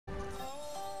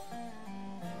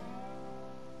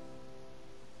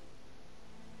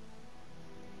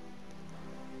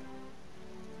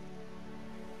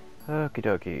Okie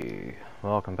dokie.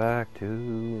 Welcome back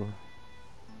to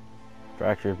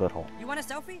Fractured Butthole. You want a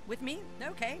selfie with me?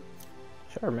 Okay.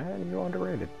 Sure, man. You're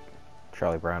underrated.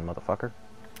 Charlie Brown, motherfucker.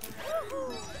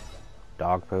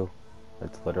 Dog poo.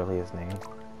 That's literally his name.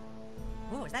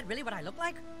 Oh, is that really what I look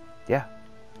like? Yeah.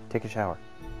 Take a shower.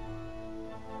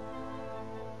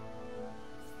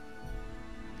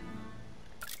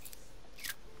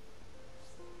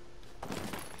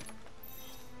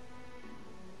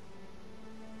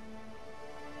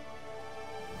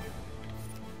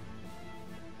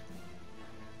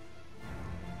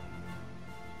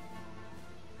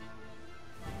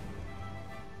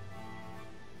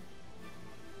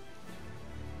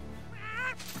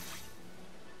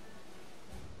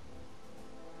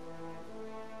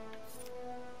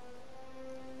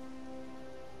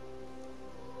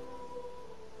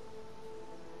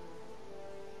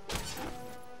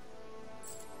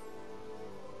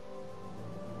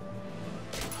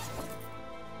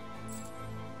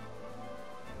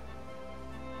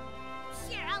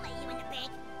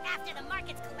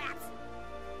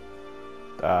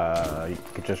 You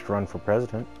could just run for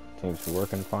president. Seems to be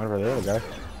working fine for the other guy.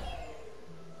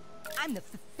 I'm the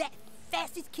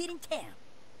fastest kid in town.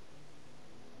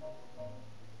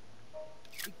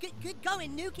 Good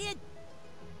going, new kid.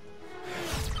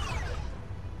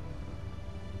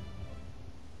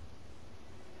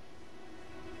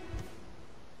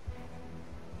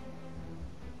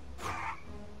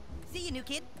 See you, new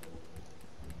kid.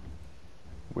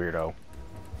 Weirdo.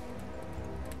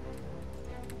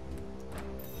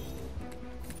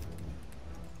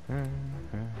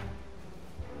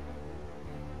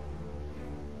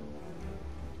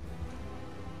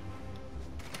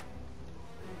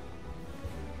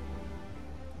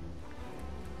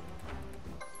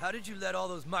 How did you let all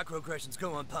those microaggressions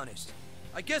go unpunished?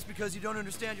 I guess because you don't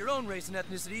understand your own race and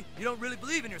ethnicity, you don't really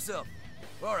believe in yourself.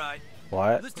 All right.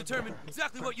 What? Let's determine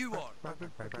exactly what you are.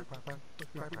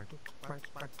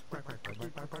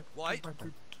 White?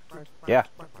 Yeah.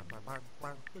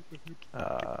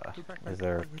 Is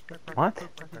there... What?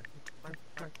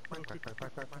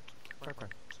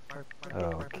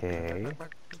 Okay.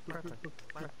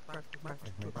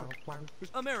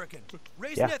 American.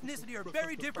 Race Yeah. and ethnicity are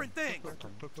very different things.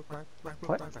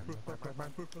 What?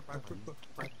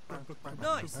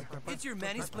 Nice. It's your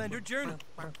many splendor journey.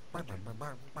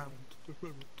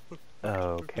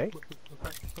 Okay.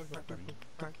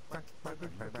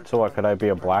 So what, could I be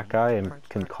a black guy and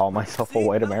can call myself a See,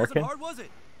 white that wasn't American? hard, was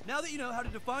it? Now that you know how to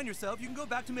define yourself, you can go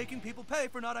back to making people pay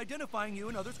for not identifying you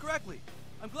and others correctly.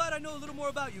 I'm glad I know a little more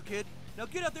about you, kid. Now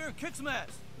get out there and kick some ass.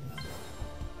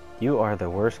 You are the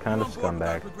worst kind You of on board with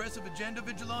our scumbag. progressive agenda,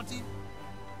 vigilante?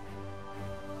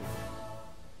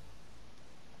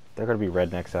 They're gonna be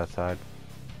rednecks outside.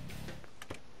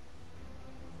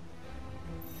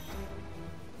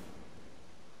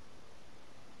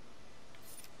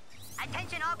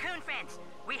 Attention all Coon friends.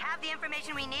 We have the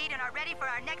information we need and are ready for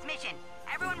our next mission.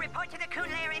 Everyone report to the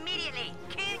Coon lair immediately.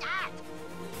 Coon out!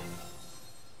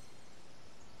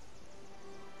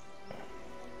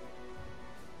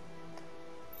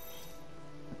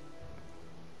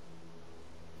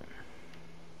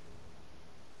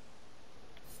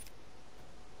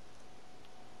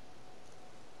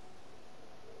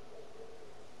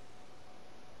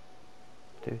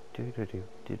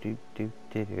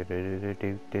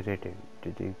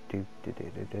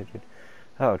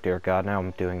 Oh dear God, now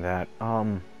I'm doing that.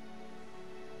 Ever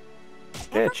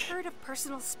Bitch. heard of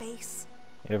personal space?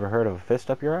 You ever heard of a fist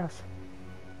up your ass?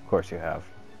 Of course you have.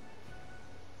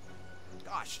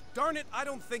 Gosh, darn it, I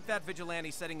don't think that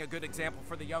vigilante's setting a good example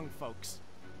for the young folks.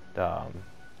 South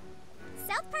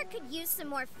Park could use some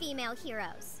more female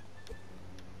heroes.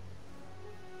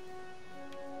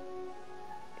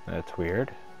 That's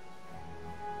weird.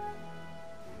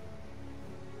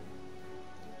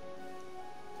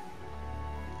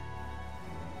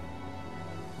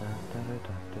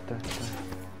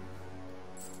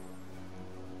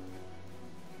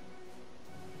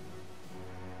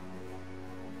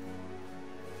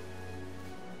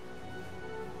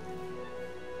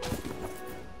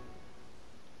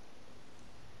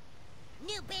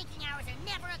 New banking hours are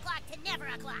never o'clock to never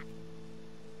o'clock.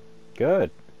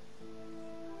 Good.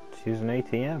 Let's use an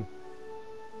ATM.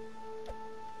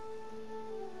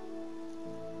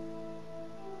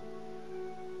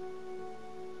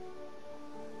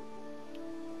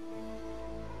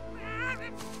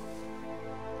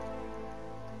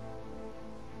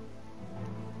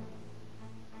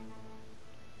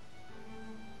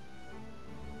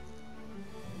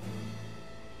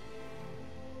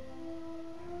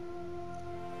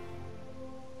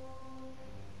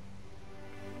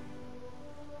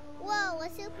 a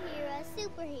superhero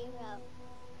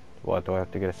What, do I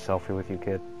have to get a selfie with you,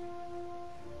 kid?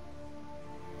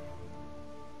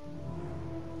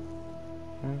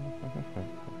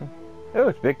 Oh,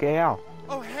 it's Big Al.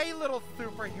 Oh, hey, little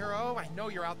superhero. I know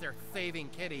you're out there saving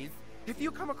kitties. If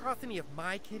you come across any of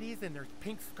my kitties and there's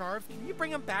pink scarves, can you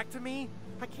bring them back to me?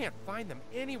 I can't find them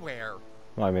anywhere.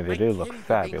 Well, I mean, they My do look kitties are being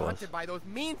fabulous. hunted by those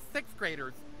mean 6th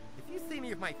graders. If you see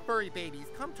any of my furry babies,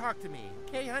 come talk to me.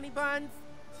 Okay, honey buns?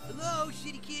 Hello,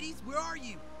 shitty kitties. Where are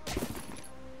you?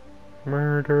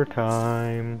 Murder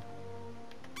time.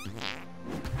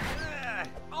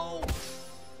 Oh!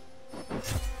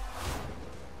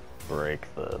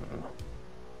 Break them.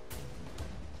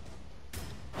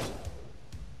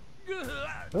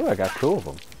 Ooh, I got 2 of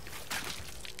them.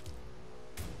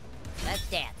 Let's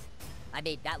dance. I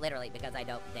mean, not literally, because I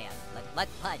don't dance.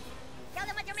 Let's punch. Tell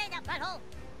them what you're made of, butthole.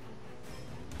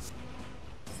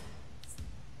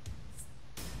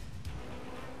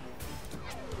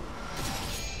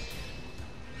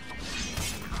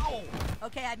 Ow!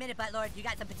 Okay, I admit it, Buttlord. You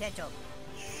got some potential.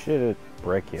 Should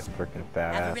break you, freaking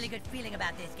fat I have a ass. really good feeling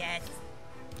about this, guys.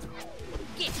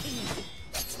 Get me!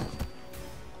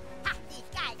 Ha! These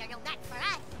guys are no match for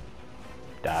us.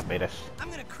 Diabetes. I'm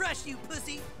gonna crush you,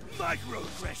 pussy!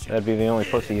 Microaggression! That'd be the only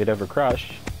pussy you'd ever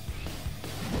crush.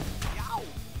 Ow!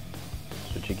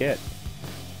 That's what you get.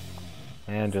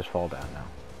 And just fall down now.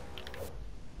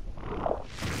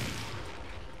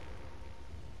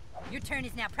 Your turn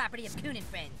is now property of Coon and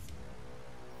Friends.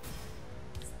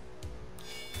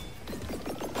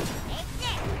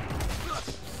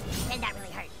 Then that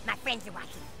really hurt. My friends are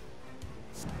watching.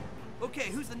 Okay,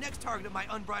 who's the next target of my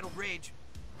unbridled rage?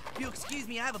 If you'll excuse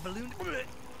me, I have a balloon.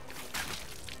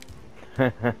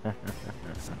 Knock their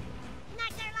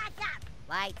lights out.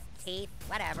 Lights, teeth,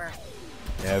 whatever.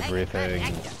 Everything.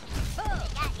 Got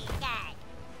these guys.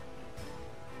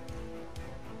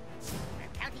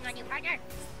 I'm counting on you, partner.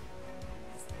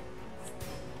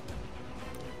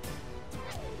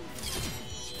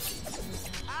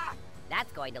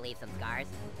 That's going to leave some scars.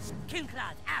 Coon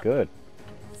Claws out! Good.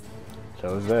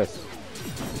 So is this.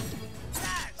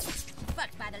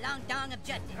 Fucked by the long dong of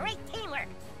justice. Great teamwork.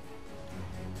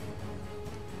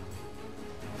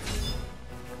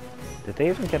 Did they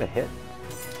even get a hit?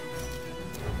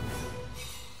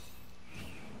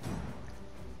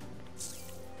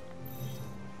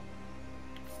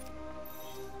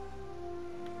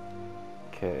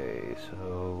 Okay,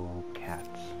 so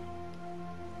cats.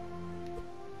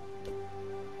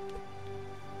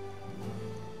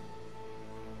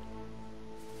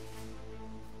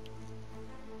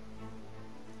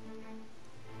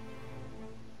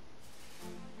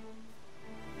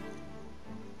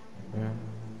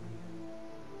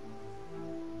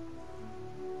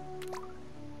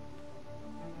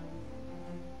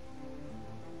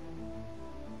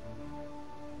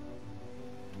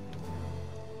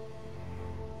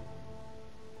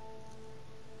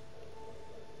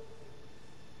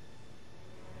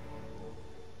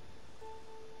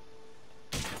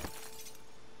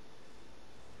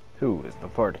 Who is the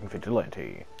farting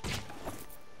vigilante?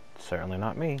 Certainly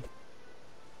not me.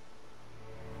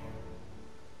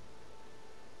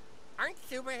 Aren't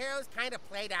superheroes kind of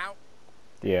played out?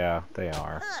 Yeah, they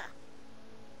are. Huh.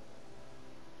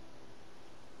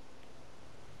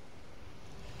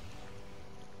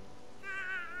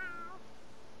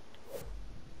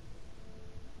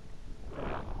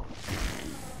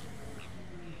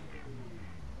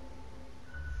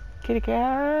 Kitty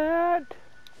cat!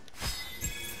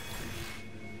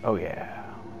 Oh yeah.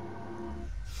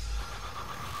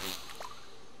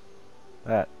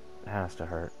 That has to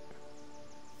hurt.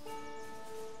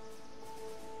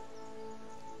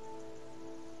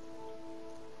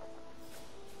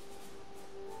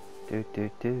 Do.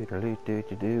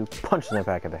 Punch in the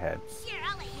back of the head. Sure,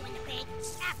 I'll let you in the bank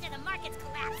after the markets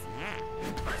collapse.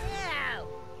 Ew.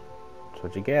 That's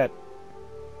what you get.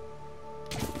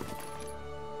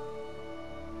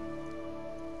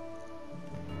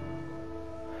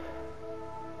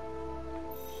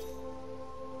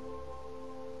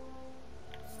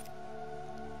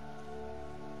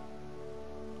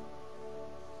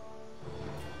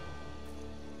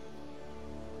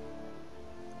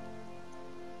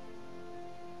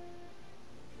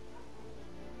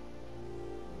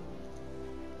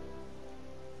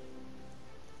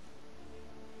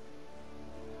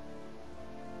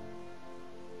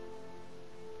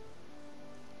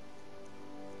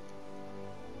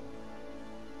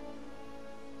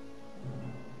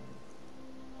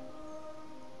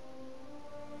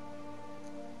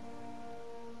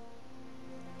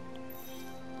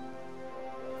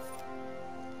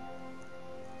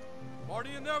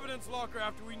 Already in the evidence locker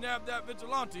after we nabbed that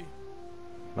vigilante.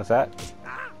 What's that?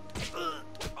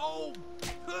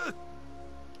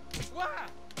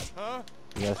 Huh?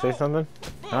 You gonna say something?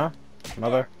 Huh?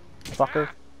 Motherfucker.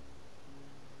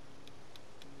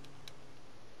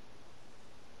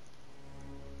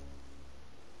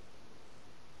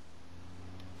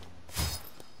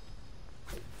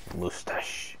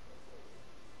 Mustache.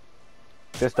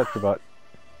 Fist up your butt.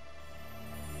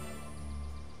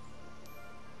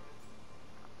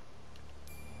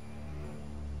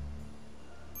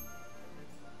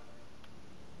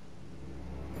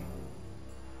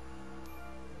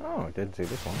 Oh, I didn't see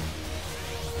this one.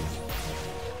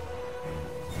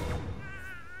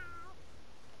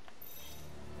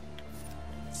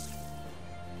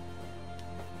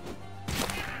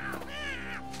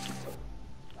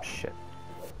 Shit.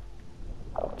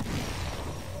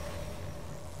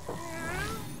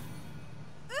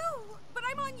 Ooh, but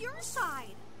I'm on your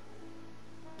side.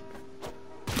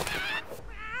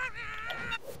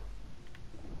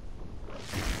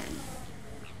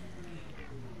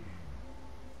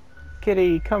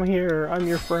 Kitty, come here. I'm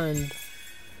your friend.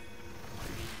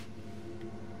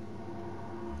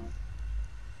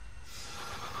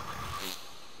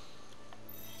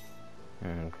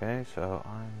 Okay, so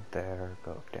I'm there.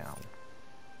 Go down.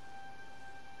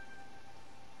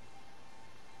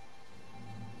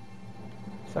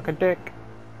 Suck a dick.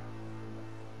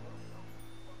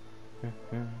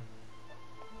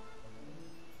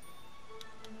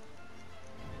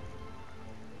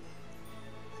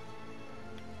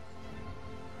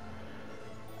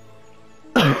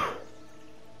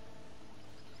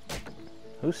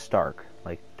 Who's Stark?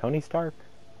 Like Tony Stark?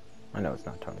 I know it's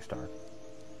not Tony Stark.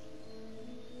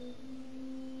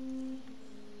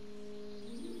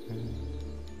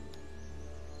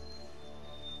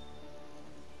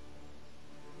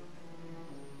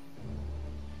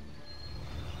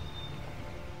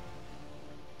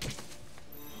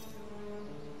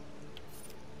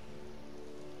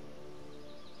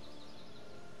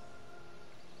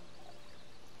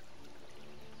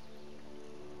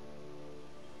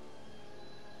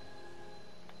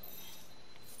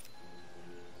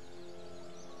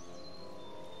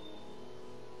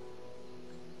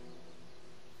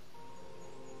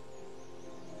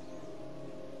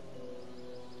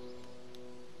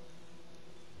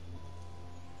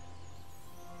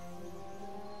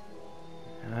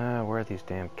 Where are these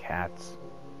damn cats?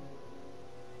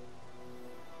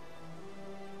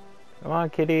 Come on,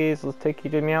 kitties, let's take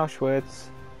you to Meowschwitz.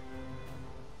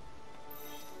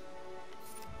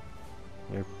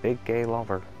 Your big gay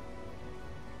lover.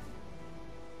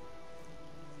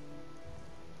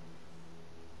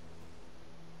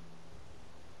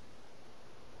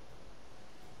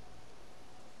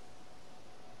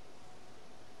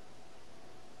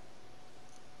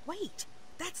 Wait,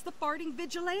 that's the farting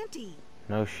vigilante.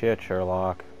 No shit,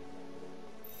 Sherlock.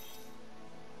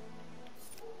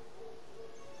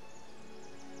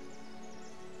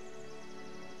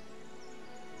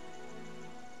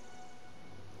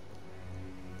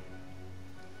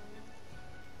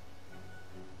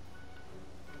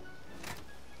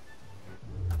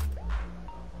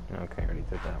 Okay, I already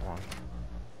did that one.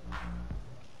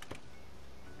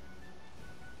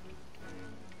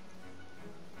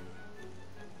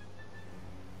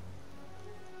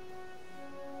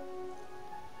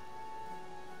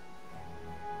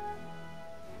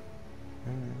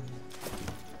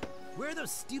 Where are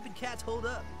those stupid cats holed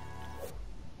up?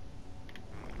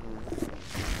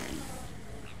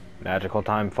 Magical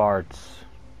time farts.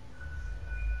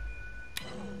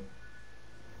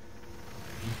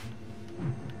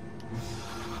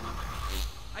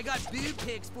 I got boob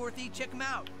pics, Forthy. Check them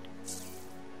out.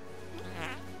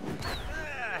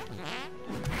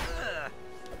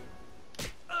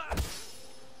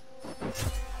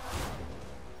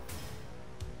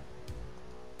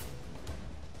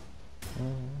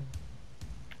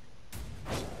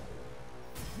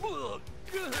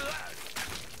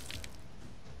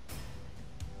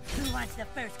 Who wants the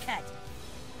first cut?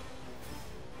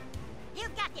 You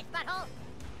got this, butthole.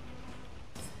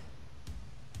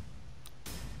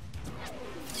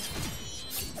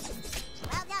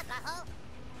 Well done, butthole.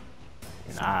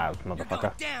 Nah, You're motherfucker.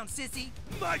 going down, sissy.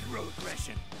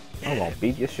 Microaggression. I won't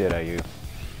beat the shit out of you.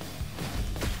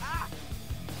 Ah!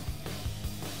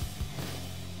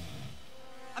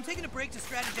 I'm taking a break to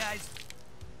strategize.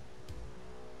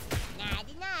 Nah, I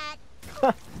did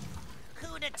not.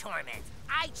 Who to torment?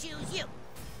 I choose you.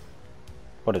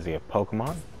 What is he, a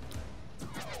Pokemon?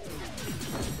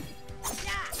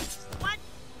 Yeah. What?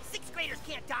 Sixth graders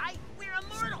can't die. We're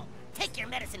immortal. Take your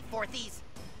medicine, Fourthies.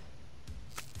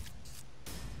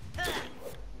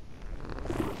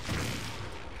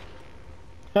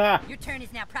 Ha! Your turn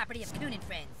is now property of Coon and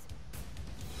Friends.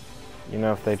 You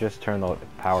know, if they just turn the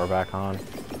power back on.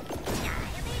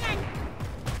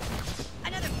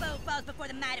 Another foe falls before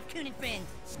the might of Coon and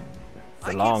friends.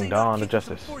 The long dawn of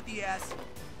justice. The ass.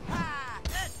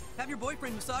 Have your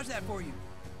boyfriend massage that for you.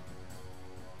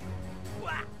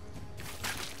 Wah.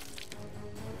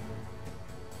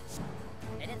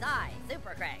 It is I,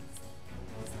 Super Cranks.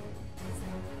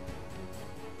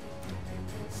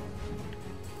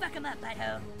 Fuck him up,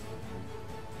 butthole.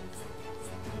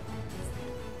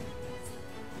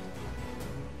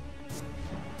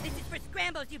 This is for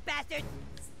scrambles, you bastards!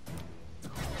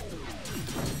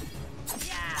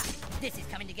 Yeah! This is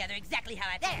coming together exactly how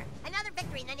I There, another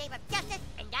victory in the name of justice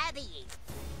and diabetes.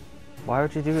 Why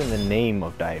would you do it in the name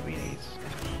of diabetes?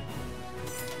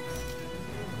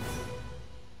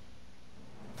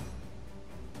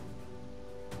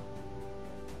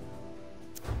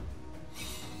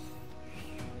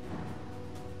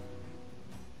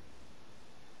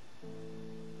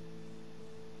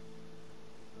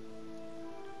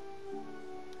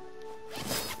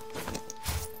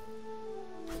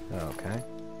 Okay.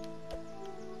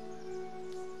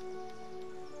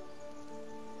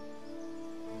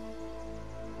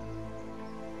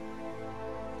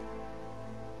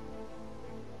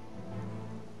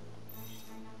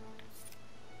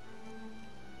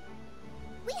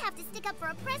 We have to stick up for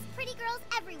oppressed pretty girls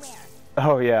everywhere.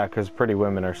 Oh yeah, because pretty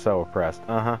women are so oppressed.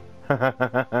 Uh-huh. What's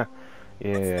the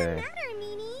Yeah. matter,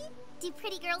 Mimi? Do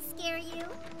pretty girls scare you?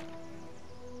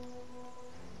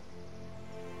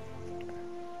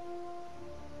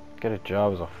 Get a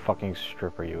job as a fucking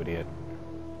stripper, you idiot.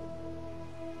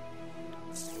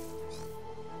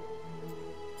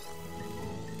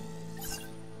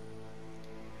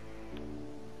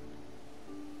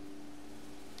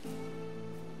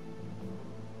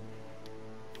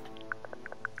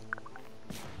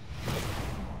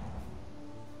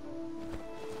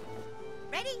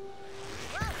 Ready?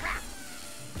 Whoa, crap.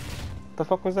 What the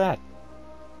fuck was that?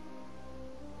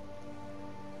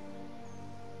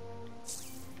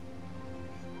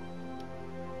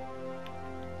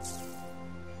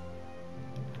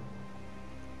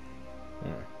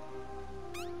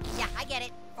 Yeah, I get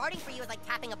it. Farting for you is like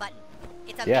tapping a button.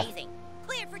 It's Yeah. amazing.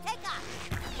 Cleared for takeoff.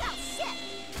 Oh, shit.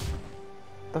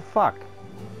 The fuck?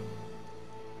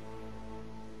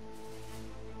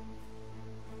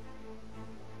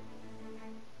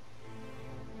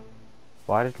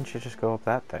 Why didn't you just go up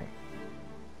that thing?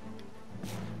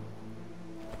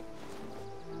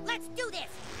 Let's do this.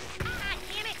 Ah,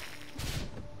 damn it.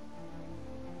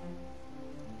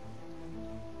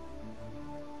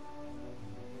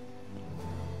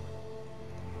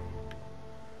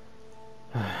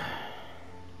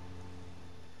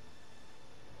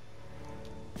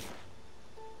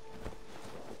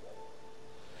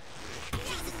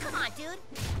 Jesus, come on, dude.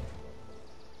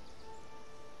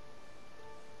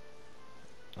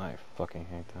 I fucking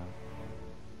hate that.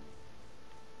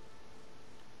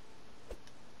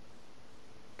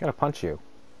 Gonna punch you.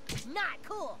 Not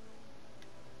cool.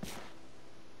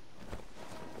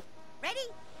 Ready?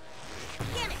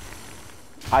 Damn it.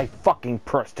 I fucking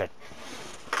pressed it.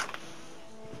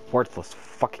 Worthless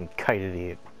fucking kite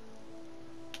idiot.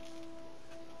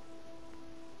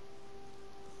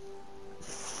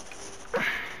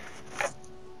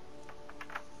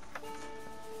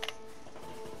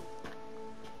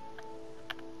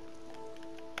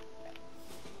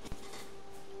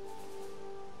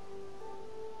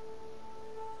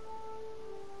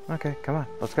 Okay, come on,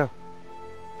 let's go.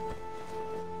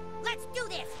 Let's do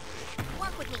this.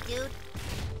 Work with me, dude.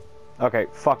 Okay,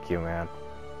 fuck you, man.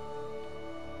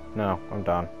 No, I'm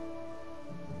done.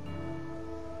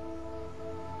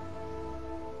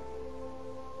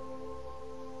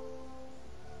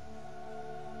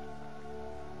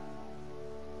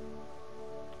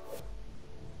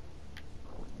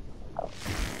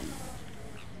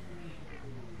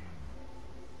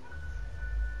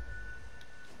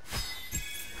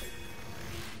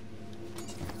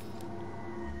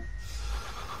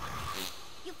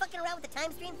 You fucking around with the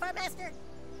time stream, Fartmaster?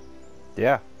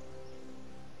 Yeah.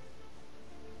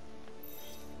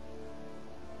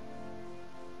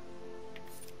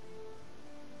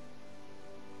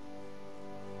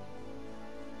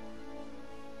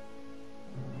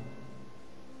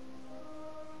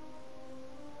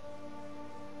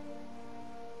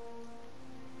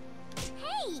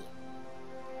 Hey!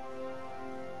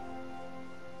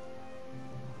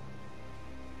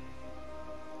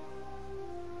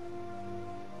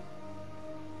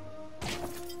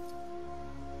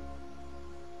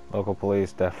 Local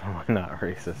police, definitely not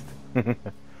racist.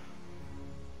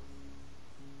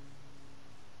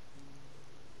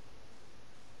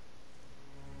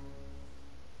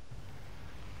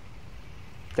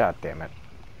 God damn it.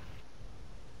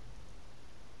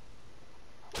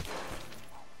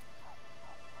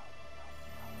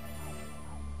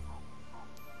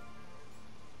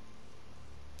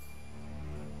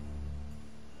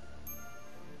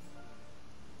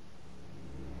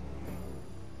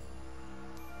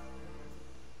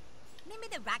 Remember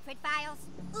the Rockford Files?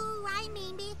 Ooh, I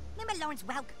mean me. Remember Lawrence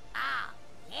Welk? Oh,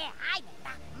 yeah, I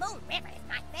remember. Moon River is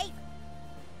my favorite.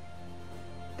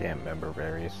 Damn member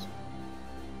berries.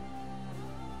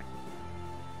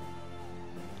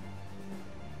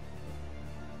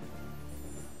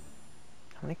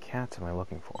 How many cats am I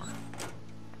looking for?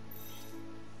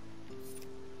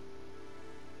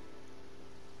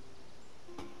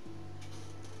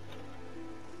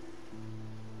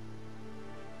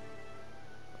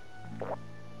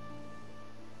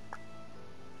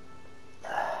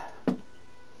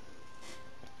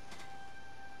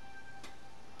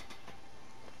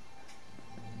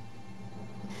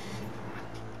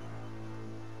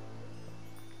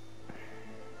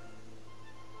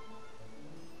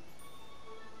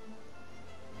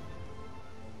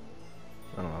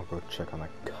 I don't know, go check on the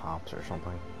cops or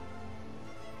something.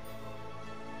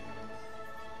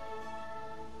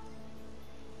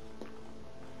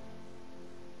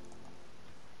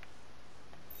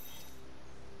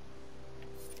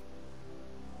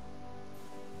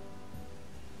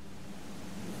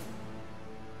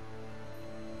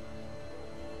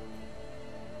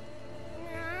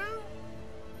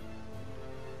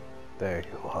 There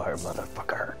you are,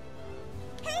 motherfucker.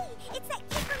 Hey, it's that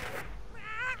kid from...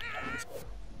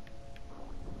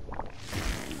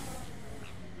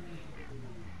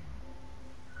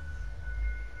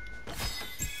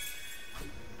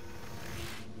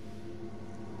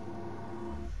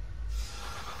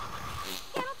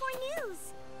 Channel 4 News.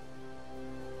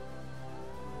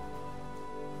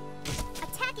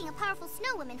 Attacking a powerful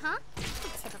snow woman, huh?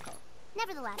 Typical.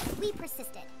 Nevertheless, we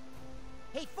persisted.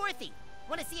 Hey, Fourthy,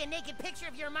 want to see a naked picture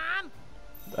of your mom?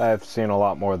 I've seen a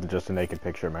lot more than just a naked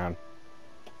picture, man.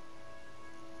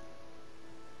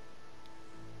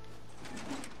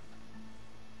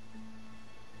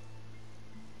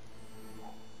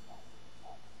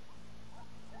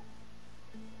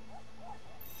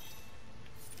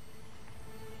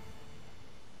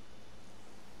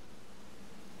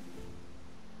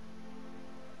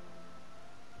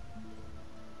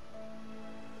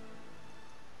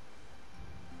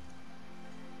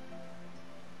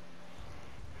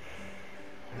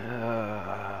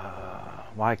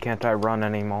 Why can't I run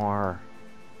anymore?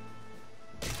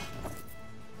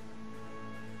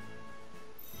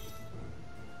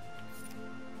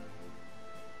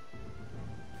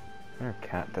 There's a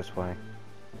cat this way.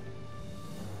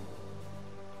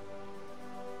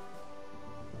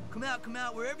 Come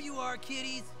out, wherever you are,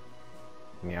 kiddies.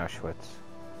 Meowschwitz.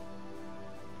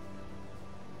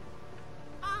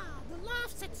 Ah, the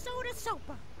loft's at Soda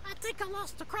Sopa. I think I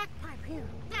lost a crack pipe here.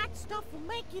 That stuff will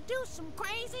make you do some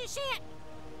crazy shit.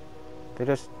 They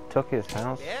just took his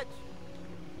house.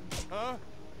 Bitch. Huh?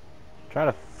 Try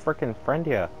to frickin' friend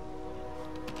ya.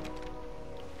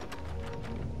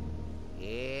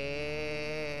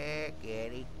 Yeah,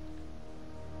 kitty.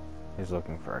 He's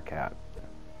looking for a cat.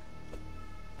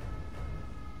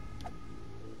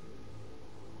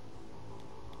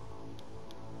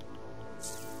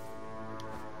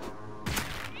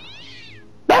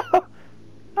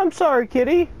 I'm sorry,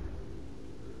 kitty.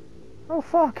 Oh,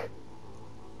 fuck.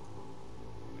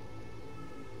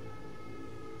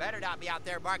 Better not be out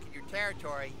there marking your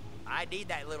territory. I need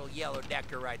that little yellow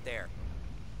nectar right there.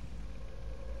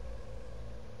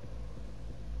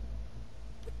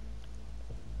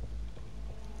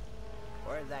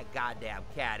 Where's that goddamn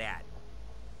cat at?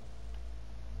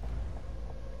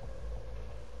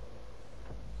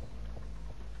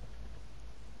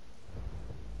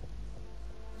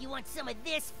 You want some of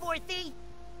this, Fourthy?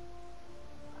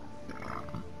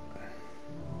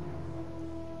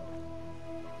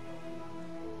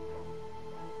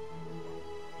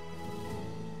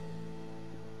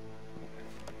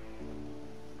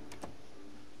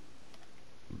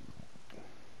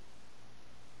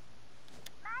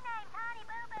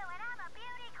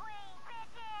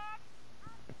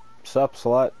 Sup,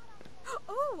 slut?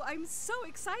 Oh, I'm so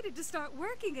excited to start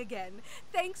working again.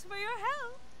 Thanks for your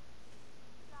help.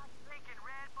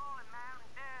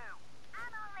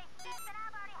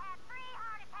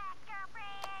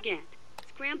 Get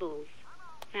scrambles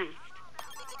fast.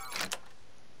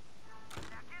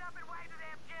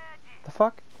 The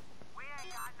fuck?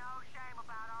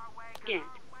 Get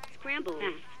scramble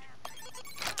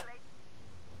fast.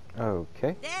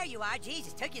 Okay. There you are.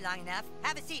 Jesus, took you long enough.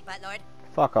 Have a seat, Buttlord.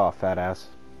 Fuck off, fat ass.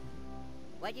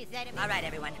 What'd you say to me? All right,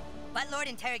 everyone. Buttlord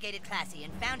interrogated Classy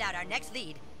and found out our next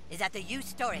lead is at the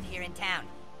U-Store here in town.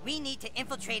 We need to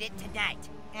infiltrate it tonight.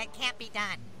 That can't be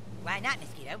done. Why not,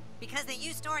 Mosquito? Because the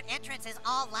U-Store entrance is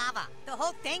all lava. The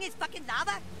whole thing is fucking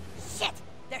lava? Shit!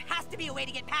 There has to be a way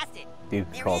to get past it. Dude,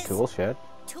 it's called Tool Shed.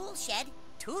 Tool Shed?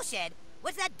 Tool Shed?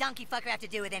 What's that donkey fucker have to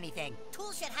do with anything?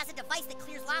 Tool Shed has a device that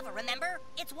clears lava, remember?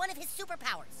 It's one of his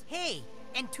superpowers. Hey,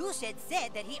 and Tool Shed said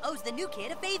that he owes the new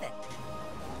kid a favor.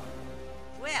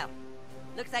 Well,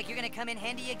 looks like you're gonna come in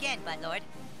handy again, Buttlord.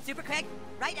 Super Craig,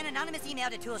 write an anonymous email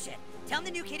to Tool Shed. Tell him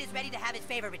the new kid is ready to have his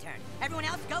favor returned. Everyone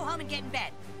else, go home and get in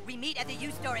bed. We meet at the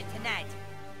U-Store tonight.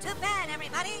 To bed,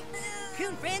 everybody!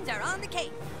 Coon friends are on the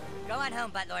case. Go on home,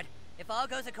 Buttlord. If all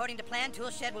goes according to plan, Tool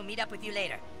Shed will meet up with you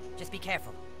later. Just be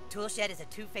careful. Tool Shed is a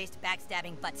two-faced,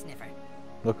 backstabbing butt sniffer.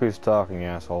 Look who's talking,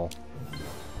 asshole.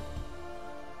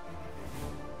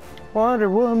 Wonder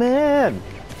Woman!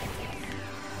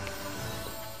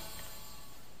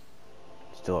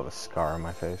 Still have a scar on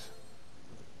my face.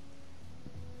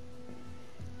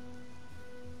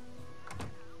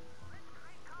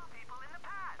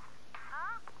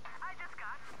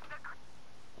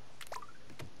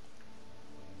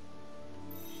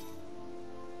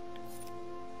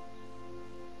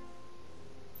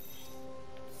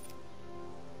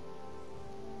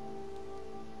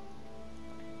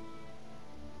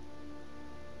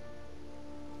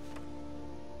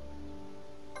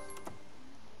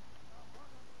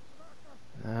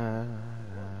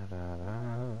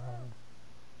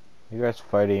 You guys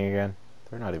fighting again?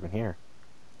 They're not even here.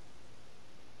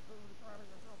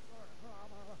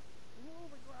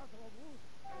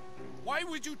 Why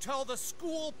would you tell the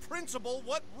school principal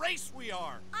what race we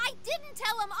are? I didn't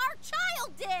tell him, our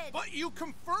child did! But you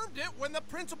confirmed it when the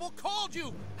principal called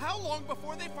you. How long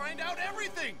before they find out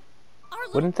everything?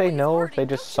 Wouldn't they know if they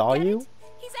just saw you?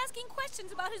 He's asking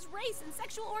questions about his race and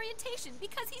sexual orientation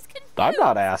because he's confused. I'm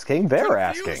not asking, they're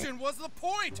Confusion asking. was the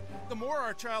point. The more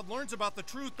our child learns about the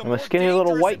truth, the I'm more a skinny little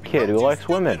dangerous white it kid who becomes, you likes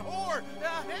women. stupid whore.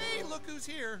 Hey, look who's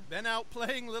here. Been out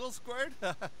playing Little Squirt?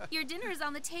 Your dinner is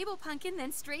on the table, Pumpkin,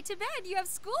 then straight to bed. You have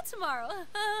school tomorrow.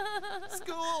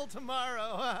 School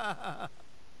tomorrow.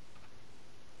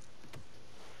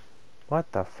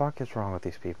 What the fuck is wrong with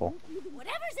these people?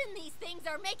 Whatever's in these things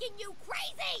are making you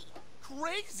crazy!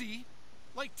 Crazy?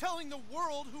 Like telling the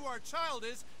world who our child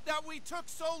is that we took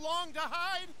so long to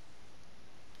hide?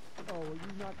 Oh, are you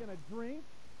not gonna drink?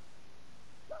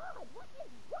 God, what is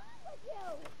wrong with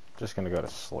you? Just gonna go to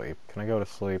sleep. Can I go to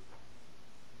sleep?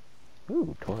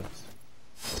 Ooh, toys.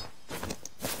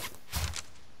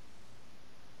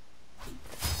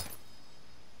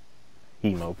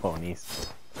 Emo ponies.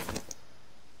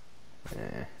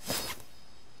 Eh.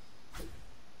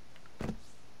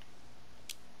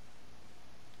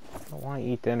 I don't want to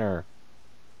eat dinner.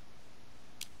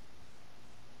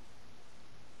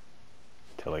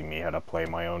 Telling me how to play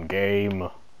my own game.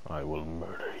 I will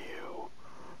murder you.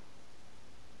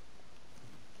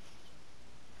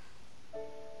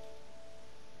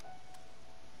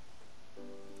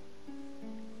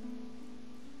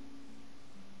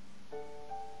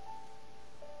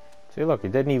 See, look,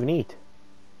 it didn't even eat.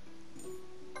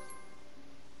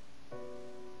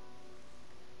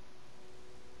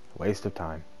 Waste of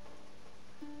time.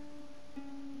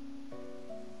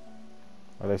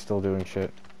 Are they still doing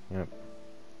shit? Yep.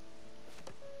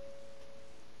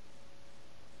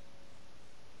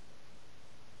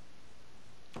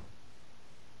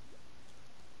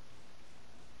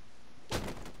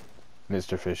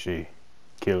 Mr. Fishy,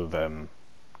 kill them.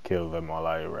 Kill them while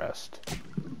I rest.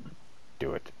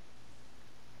 Do it.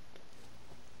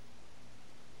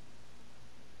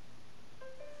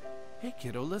 Hey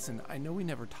kiddo, listen, I know we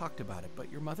never talked about it,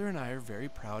 but your mother and I are very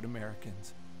proud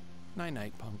Americans.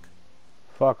 Night-night, punk.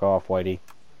 Fuck off, Whitey.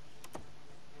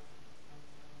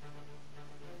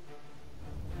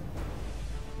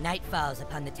 Night falls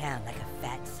upon the town like a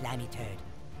fat, slimy turd.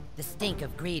 The stink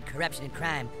of greed, corruption, and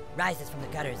crime rises from the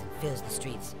gutters and fills the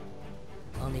streets.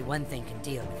 Only one thing can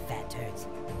deal with fat turds.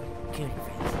 Coon and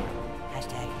friends.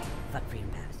 Hashtag fuck Freedom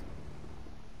Pass.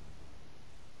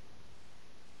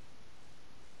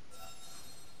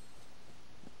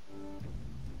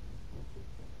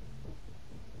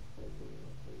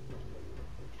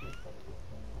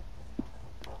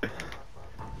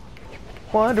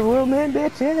 Wonder Woman,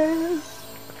 bitches!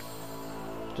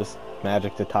 Just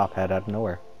magic the top hat out of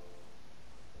nowhere.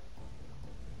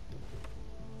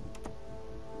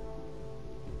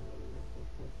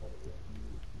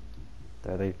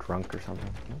 Are they drunk or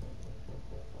something?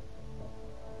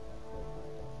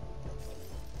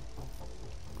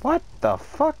 What the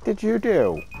fuck did you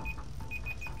do?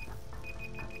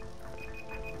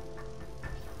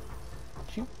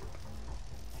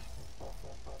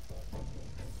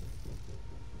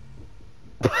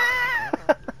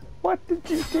 What did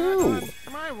you do?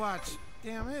 My watch.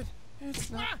 Damn it. It's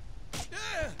not.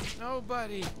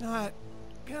 Nobody. Not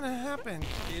gonna happen.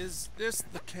 Is this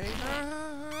the K?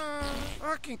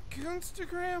 Fucking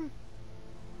Instagram?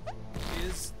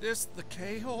 Is this the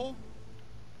K-hole?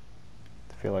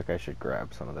 I feel like I should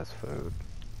grab some of this food.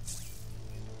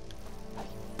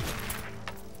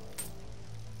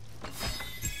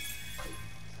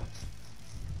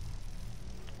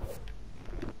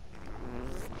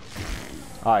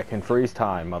 I can freeze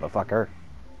time, motherfucker.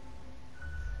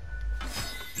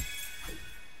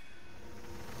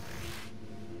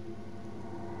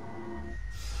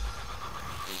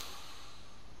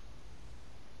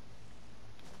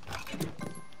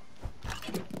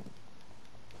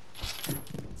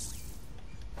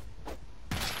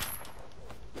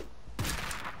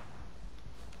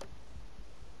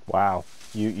 Wow,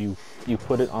 you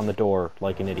put it on the door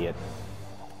like an idiot.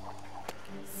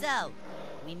 So,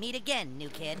 we meet again, new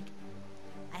kid.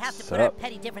 I have to Sup? put our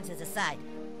petty differences aside.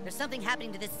 There's something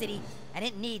happening to this city, and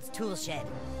it needs Toolshed.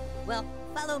 Well,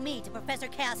 follow me to Professor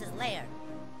Chaos's lair.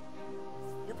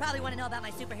 You'll probably want to know about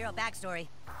my superhero backstory.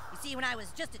 You see, when I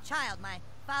was just a child, my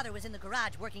father was in the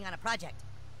garage working on a project.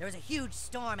 There was a huge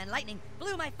storm, and lightning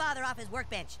blew my father off his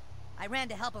workbench. I ran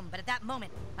to help him, but at that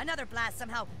moment, another blast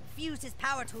somehow fused his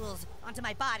power tools onto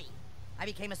my body. I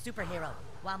became a superhero,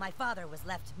 while my father was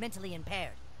left mentally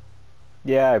impaired.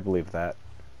 Yeah, I believe that.